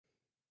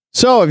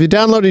So, have you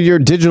downloaded your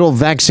digital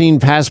vaccine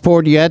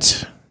passport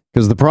yet?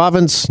 Because the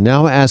province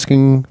now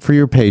asking for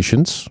your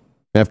patience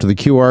after the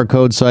QR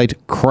code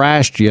site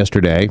crashed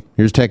yesterday.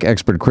 Here's tech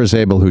expert Chris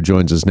Abel, who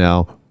joins us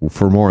now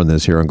for more on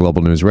this here on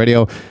Global News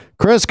Radio.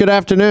 Chris, good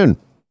afternoon.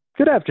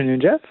 Good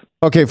afternoon, Jeff.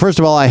 Okay, first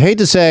of all, I hate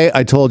to say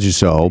I told you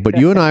so, but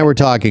you and I were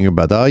talking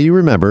about that. Oh, you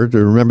remember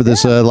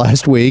this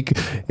last week.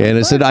 And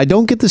I said, I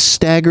don't get the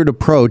staggered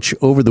approach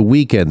over the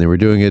weekend. They were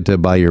doing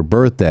it by your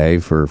birthday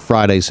for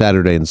Friday,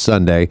 Saturday, and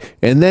Sunday,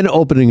 and then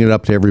opening it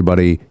up to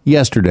everybody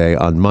yesterday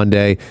on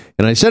Monday.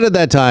 And I said at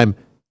that time,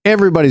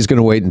 everybody's going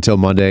to wait until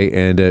Monday.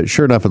 And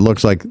sure enough, it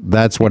looks like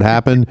that's what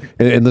happened.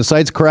 And the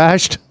sites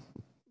crashed.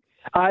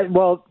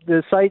 Well,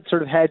 the site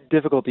sort of had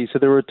difficulty. So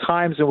there were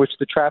times in which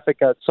the traffic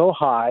got so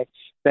high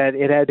that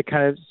it had to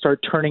kind of start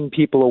turning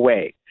people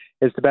away,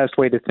 is the best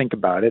way to think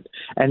about it.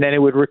 And then it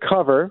would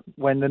recover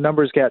when the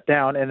numbers got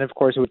down, and of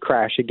course it would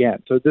crash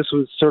again. So this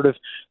was sort of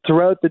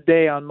throughout the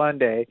day on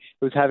Monday,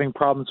 it was having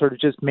problems sort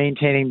of just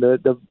maintaining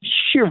the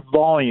sheer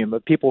volume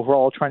of people who are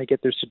all trying to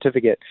get their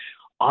certificate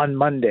on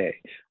Monday.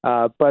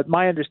 But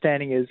my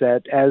understanding is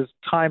that as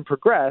time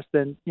progressed,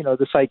 then,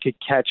 the site could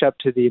catch up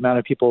to the amount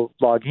of people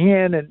logging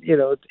in, and,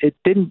 it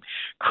didn't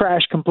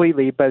crash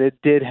completely, but it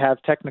did have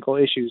technical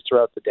issues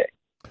throughout the day.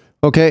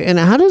 Okay, and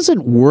how does it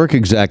work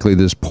exactly,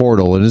 this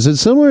portal? And is it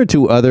similar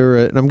to other,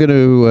 and I'm going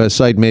to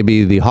cite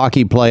maybe the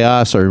hockey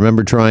playoffs. I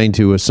remember trying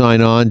to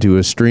sign on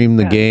to stream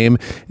the game.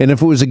 And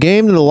if it was a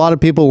game that a lot of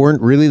people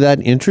weren't really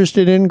that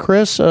interested in,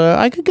 Chris,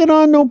 I could get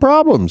on no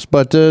problems.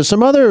 But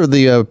some other of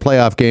the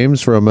playoff games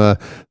from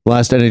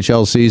last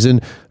NHL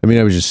season,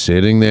 I was just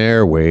sitting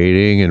there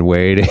waiting and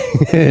waiting.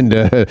 And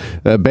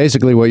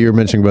basically what you're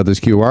mentioning about this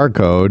QR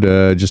code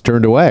just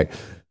turned away.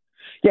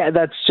 Yeah,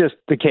 that's just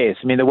the case.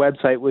 The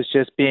website was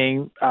just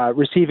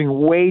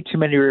receiving way too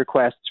many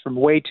requests from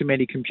way too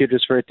many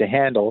computers for it to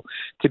handle,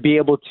 to be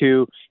able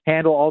to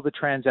handle all the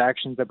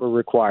transactions that were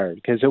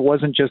required. Because it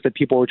wasn't just that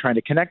people were trying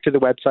to connect to the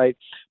website,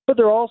 but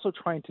they're also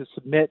trying to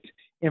submit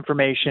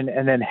information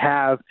and then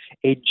have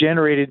a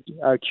generated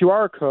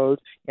QR code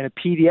in a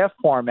PDF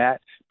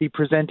format be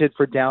presented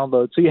for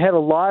download. So you had a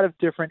lot of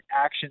different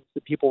actions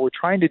that people were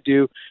trying to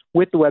do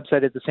with the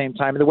website at the same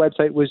time. And the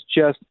website was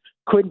just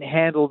couldn't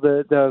handle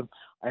the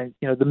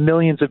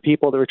millions of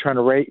people that were trying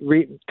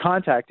to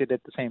contact it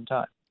at the same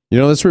time.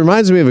 This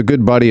reminds me of a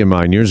good buddy of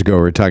mine. Years ago,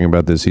 we were talking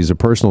about this. He's a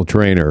personal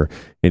trainer,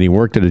 and he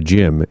worked at a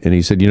gym. And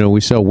he said,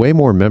 we sell way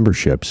more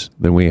memberships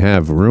than we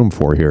have room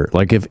for here.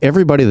 Like, if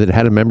everybody that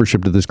had a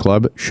membership to this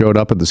club showed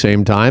up at the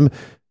same time,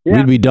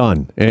 we'd be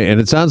done. And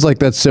it sounds like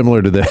that's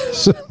similar to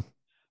this.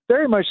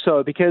 Very much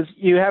so, because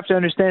you have to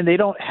understand they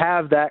don't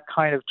have that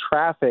kind of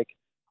traffic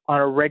on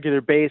a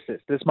regular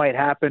basis. This might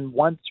happen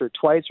once or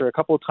twice or a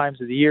couple of times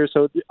a year.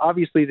 So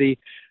obviously the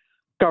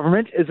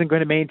government isn't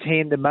going to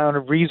maintain the amount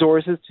of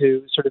resources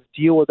to sort of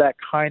deal with that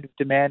kind of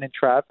demand and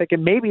traffic.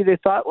 And maybe they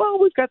thought, well,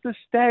 we've got this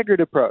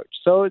staggered approach.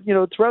 So,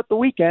 throughout the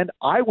weekend,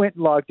 I went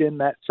and logged in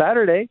that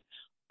Saturday,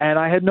 and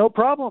I had no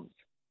problems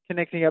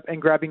connecting up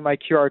and grabbing my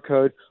QR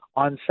code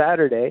on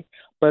Saturday.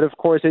 But of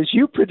course, as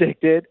you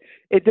predicted,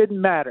 it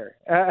didn't matter.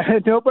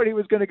 Nobody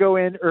was going to go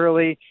in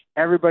early.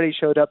 Everybody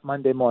showed up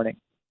Monday morning.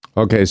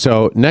 Okay,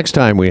 so next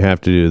time we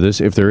have to do this,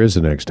 if there is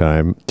a next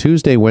time,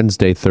 Tuesday,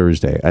 Wednesday,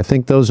 Thursday. I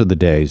think those are the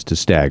days to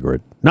stagger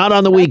it. Not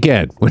on the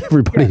weekend when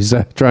everybody's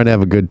trying to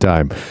have a good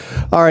time.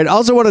 All right,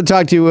 also want to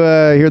talk to you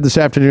here this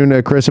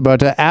afternoon, Chris,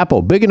 about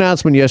Apple. Big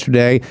announcement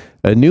yesterday.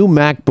 A new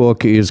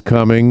MacBook is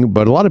coming,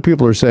 but a lot of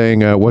people are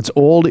saying what's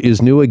old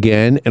is new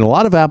again. And a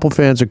lot of Apple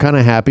fans are kind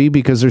of happy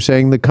because they're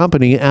saying the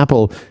company,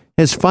 Apple,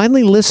 has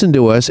finally listened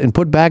to us and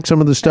put back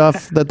some of the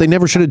stuff that they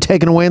never should have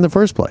taken away in the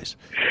first place.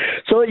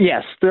 So,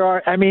 yes, there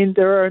are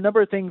a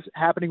number of things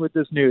happening with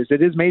this news.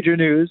 It is major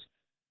news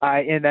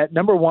in that,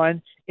 number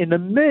one, in the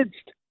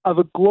midst of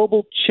a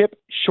global chip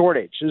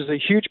shortage, there's a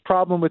huge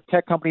problem with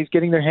tech companies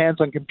getting their hands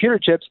on computer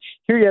chips.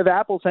 Here you have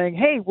Apple saying,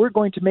 hey, we're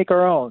going to make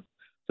our own.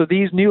 So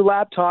these new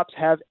laptops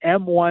have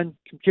M1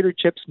 computer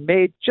chips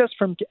made just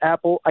from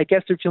Apple. I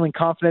guess they're feeling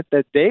confident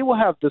that they will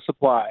have the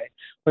supply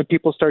when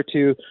people start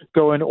to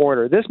go in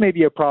order. This may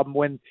be a problem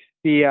when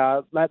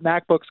the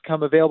MacBooks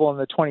come available on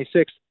the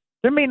 26th.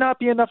 There may not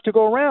be enough to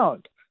go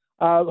around.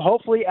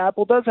 Hopefully,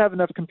 Apple does have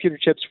enough computer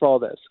chips for all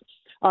this.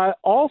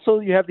 Also,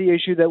 you have the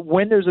issue that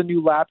when there's a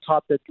new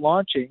laptop that's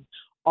launching,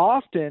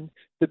 often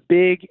the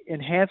big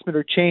enhancement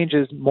or change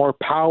is more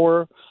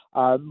power,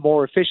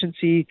 more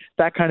efficiency,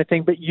 that kind of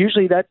thing. But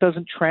usually that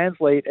doesn't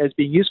translate as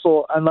being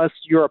useful unless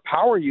you're a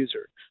power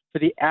user. For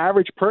the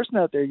average person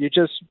out there, you're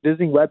just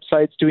visiting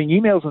websites, doing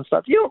emails and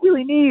stuff. You don't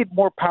really need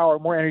more power,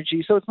 more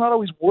energy. So it's not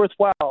always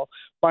worthwhile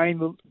buying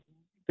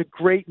the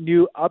great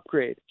new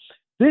upgrade.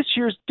 This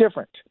year's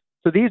different.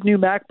 So these new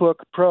MacBook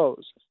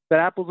Pros that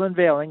Apple's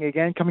unveiling,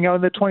 again, coming out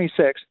on the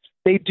 26th,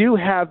 they do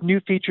have new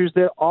features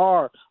that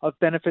are of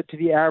benefit to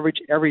the average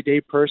everyday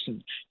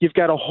person. You've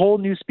got a whole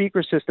new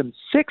speaker system,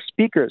 6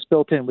 speakers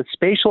built in with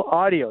spatial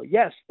audio.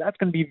 Yes, that's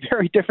going to be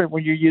very different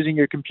when you're using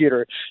your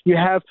computer. You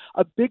have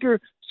a bigger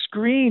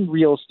screen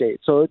real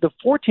estate. So the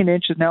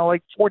 14-inch is now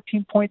like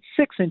 14.6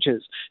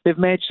 inches. They've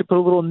managed to put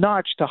a little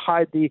notch to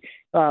hide the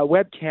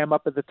webcam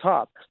up at the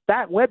top.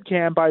 That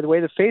webcam, by the way,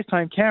 the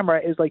FaceTime camera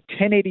is like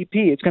 1080p.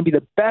 It's going to be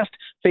the best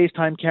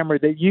FaceTime camera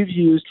that you've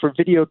used for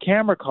video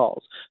camera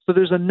calls. So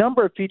there's a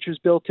number of features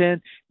built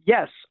in.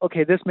 Yes,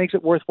 okay, this makes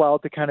it worthwhile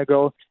to kind of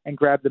go and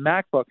grab the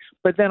MacBook.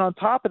 But then on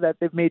top of that,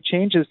 they've made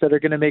changes that are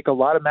going to make a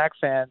lot of Mac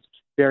fans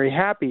very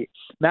happy.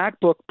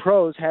 MacBook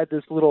Pros had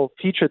this little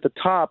feature at the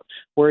top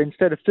where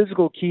instead of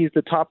physical keys,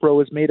 the top row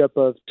was made up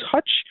of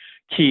touch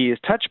keys,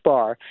 touch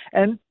bar.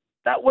 And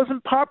that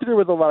wasn't popular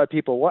with a lot of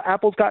people. Well,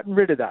 Apple's gotten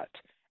rid of that.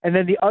 And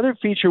then the other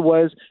feature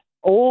was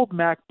old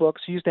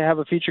MacBooks used to have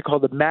a feature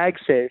called the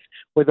MagSafe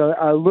with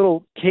a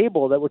little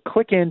cable that would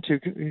click in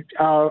to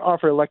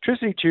offer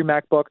electricity to your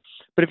MacBook.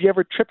 But if you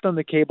ever tripped on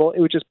the cable,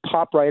 it would just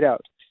pop right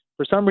out.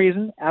 For some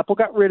reason, Apple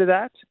got rid of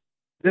that.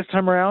 This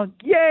time around,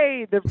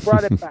 yay, they've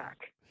brought it back.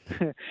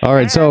 All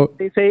right, so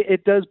they say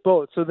it does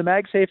both. So the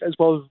MagSafe as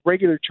well as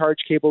regular charge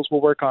cables will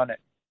work on it.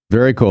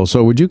 very cool.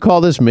 So would you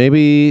call this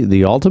maybe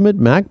the ultimate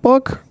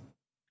MacBook?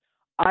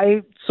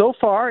 So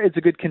far, it's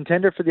a good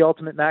contender for the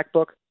ultimate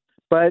MacBook,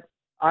 but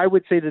I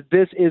would say that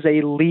this is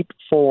a leap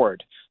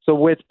forward. So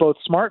with both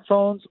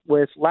smartphones,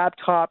 with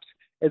laptops,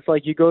 it's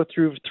like you go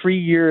through 3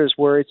 years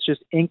where it's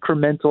just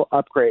incremental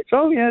upgrades.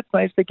 Oh, yeah, it's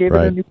nice they gave it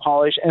a new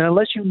polish. And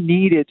unless you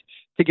need it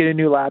to get a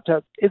new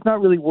laptop, it's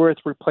not really worth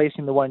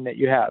replacing the one that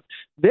you have.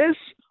 This,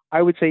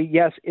 I would say,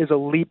 yes, is a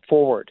leap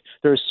forward.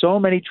 There are so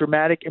many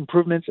dramatic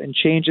improvements and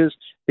changes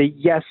that,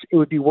 yes, it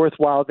would be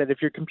worthwhile that if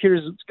your computer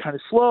is kind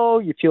of slow,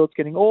 you feel it's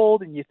getting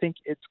old, and you think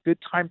it's a good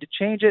time to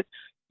change it,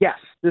 yes,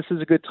 this is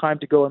a good time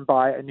to go and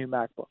buy a new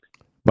MacBook.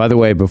 By the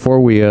way,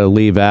 before we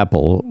leave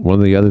Apple, one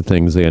of the other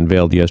things they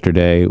unveiled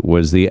yesterday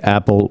was the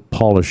Apple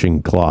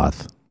polishing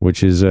cloth,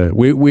 which is,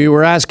 we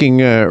were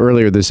asking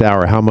earlier this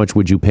hour, how much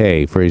would you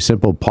pay for a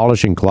simple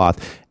polishing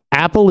cloth?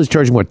 Apple is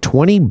charging, what,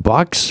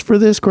 $20 for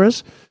this,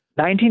 Chris?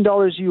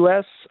 $19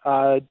 US.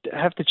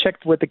 Have to check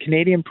what the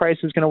Canadian price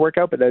is going to work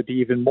out, but that would be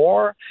even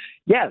more.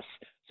 Yes.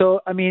 So,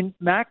 I mean,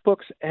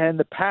 MacBooks in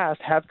the past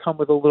have come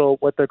with a little,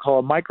 what they call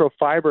a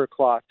microfiber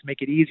cloth to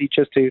make it easy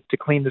just to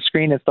clean the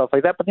screen and stuff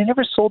like that, but they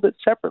never sold it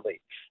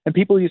separately. And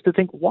people used to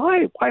think,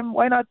 why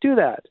not do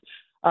that?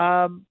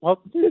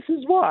 Well, this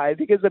is why,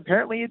 because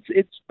apparently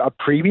it's a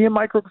premium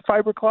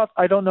microfiber cloth.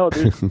 I don't know.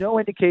 There's no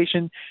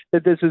indication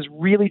that this is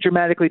really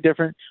dramatically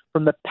different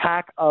from the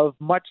pack of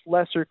much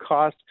lesser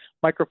cost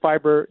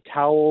microfiber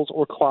towels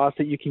or cloths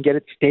that you can get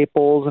at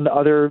Staples and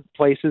other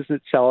places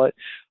that sell it.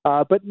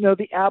 But no,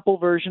 the Apple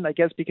version, I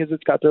guess because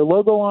it's got their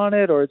logo on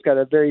it or it's got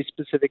a very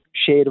specific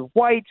shade of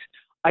white,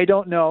 I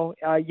don't know.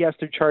 Yes,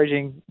 they're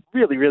charging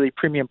really, really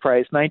premium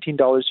price,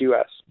 $19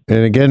 US.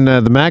 And again,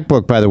 the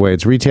MacBook, by the way,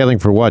 it's retailing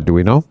for what? Do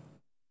we know?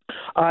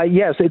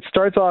 Yes, it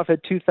starts off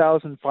at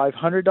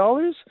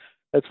 $2,500.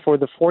 That's for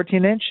the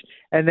 14-inch.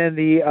 And then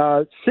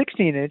the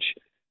 16-inch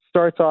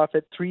starts off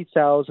at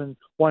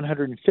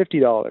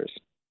 $3,150.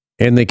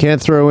 And they can't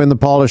throw in the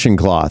polishing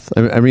cloth.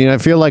 I mean, I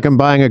feel like I'm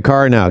buying a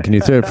car now. Can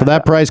you throw, for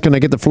that price, can I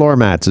get the floor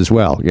mats as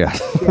well? Yeah.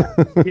 Yeah,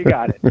 you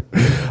got it.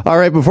 All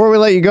right, before we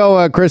let you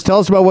go, Chris, tell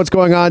us about what's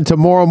going on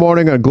tomorrow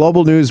morning on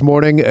Global News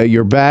Morning.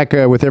 You're back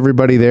with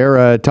everybody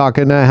there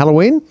talking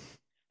Halloween?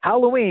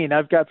 Halloween.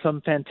 I've got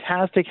some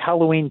fantastic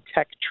Halloween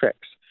tech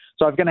tricks.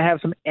 So I'm going to have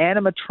some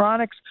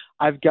animatronics.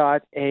 I've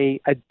got a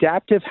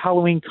adaptive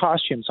Halloween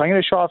costume. So I'm going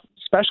to show off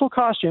special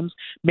costumes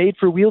made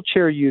for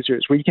wheelchair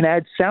users where you can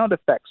add sound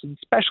effects and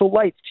special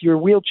lights to your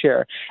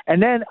wheelchair.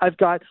 And then I've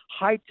got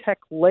high-tech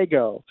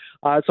Lego.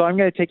 So I'm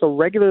going to take a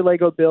regular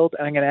Lego build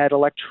and I'm going to add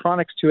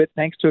electronics to it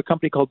thanks to a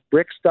company called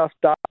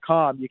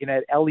Brickstuff.com. You can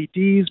add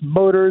LEDs,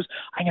 motors.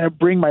 I'm going to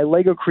bring my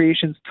Lego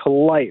creations to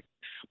life.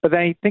 But then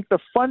I think the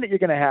fun that you're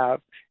going to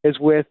have is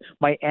with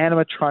my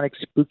animatronic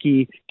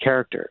spooky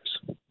characters.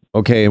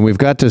 Okay, and we've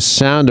got the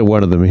sound of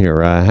one of them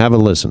here. Have a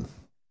listen.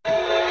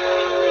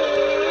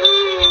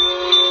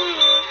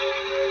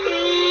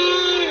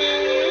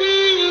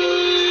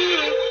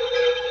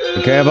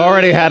 Okay, I've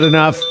already had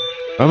enough.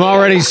 I'm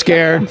already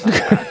scared.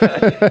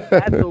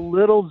 That's a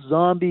little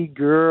zombie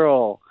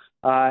girl,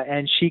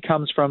 and she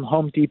comes from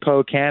Home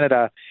Depot,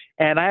 Canada.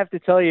 And I have to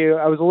tell you,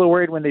 I was a little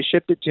worried when they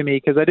shipped it to me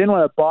because I didn't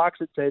want a box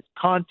that said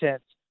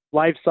contents,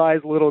 life-size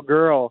little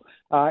girl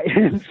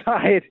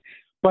inside.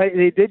 But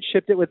they did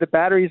ship it with the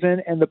batteries in,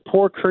 and the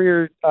poor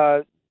courier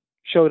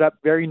showed up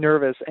very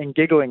nervous and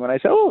giggling when I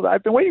said, "Oh,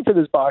 I've been waiting for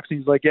this box." And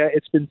he's like, "Yeah,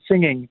 it's been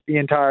singing the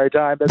entire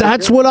time."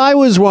 That's what I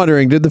was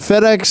wondering. Did the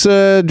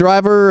FedEx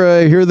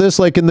driver hear this,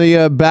 like in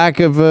the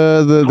back of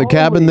the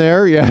cabin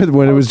there? Yeah,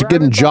 when it was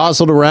getting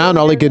jostled around,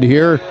 all he could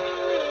hear.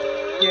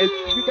 Yes,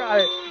 you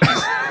got it.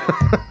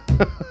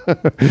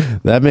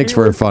 That makes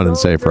for a fun and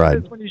safe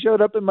ride. When he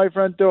showed up in my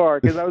front door,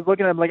 because I was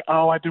looking at him like,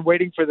 "Oh, I've been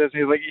waiting for this."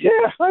 And he's like,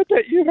 "Yeah, I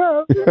bet you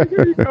have. Yeah,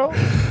 here you go."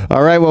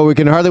 All right, well, we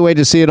can hardly wait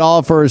to see it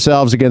all for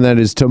ourselves. Again, that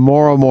is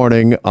tomorrow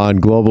morning on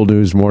Global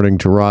News Morning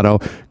Toronto.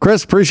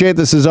 Chris, appreciate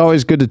this. As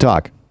always, good to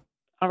talk.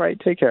 All right,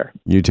 take care.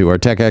 You too. Our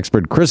tech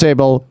expert, Chris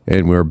Abel,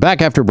 and we're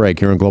back after break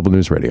here on Global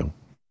News Radio.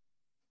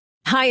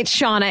 Hi, it's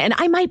Shauna, and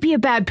I might be a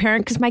bad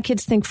parent because my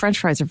kids think French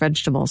fries are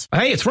vegetables.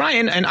 Hey, it's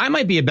Ryan, and I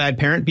might be a bad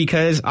parent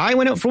because I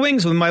went out for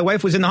wings when my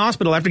wife was in the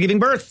hospital after giving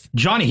birth.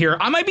 Johnny here.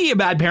 I might be a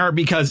bad parent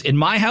because in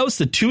my house,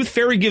 the tooth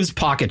fairy gives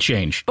pocket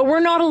change. But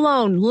we're not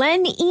alone.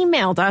 Len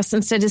emailed us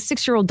and said his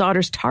 6-year-old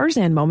daughter's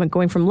Tarzan moment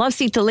going from love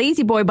seat to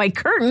lazy boy by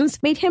curtains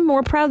made him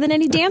more proud than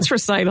any dance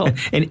recital.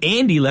 And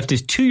Andy left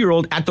his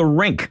 2-year-old at the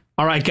rink.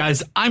 All right,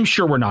 guys, I'm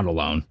sure we're not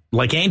alone.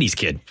 Like Andy's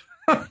kid.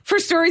 For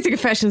stories and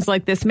confessions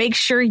like this, make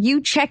sure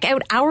you check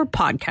out our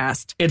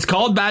podcast. It's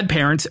called Bad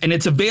Parents, and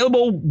it's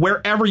available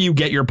wherever you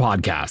get your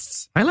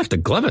podcasts. I left a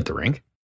glove at the rink.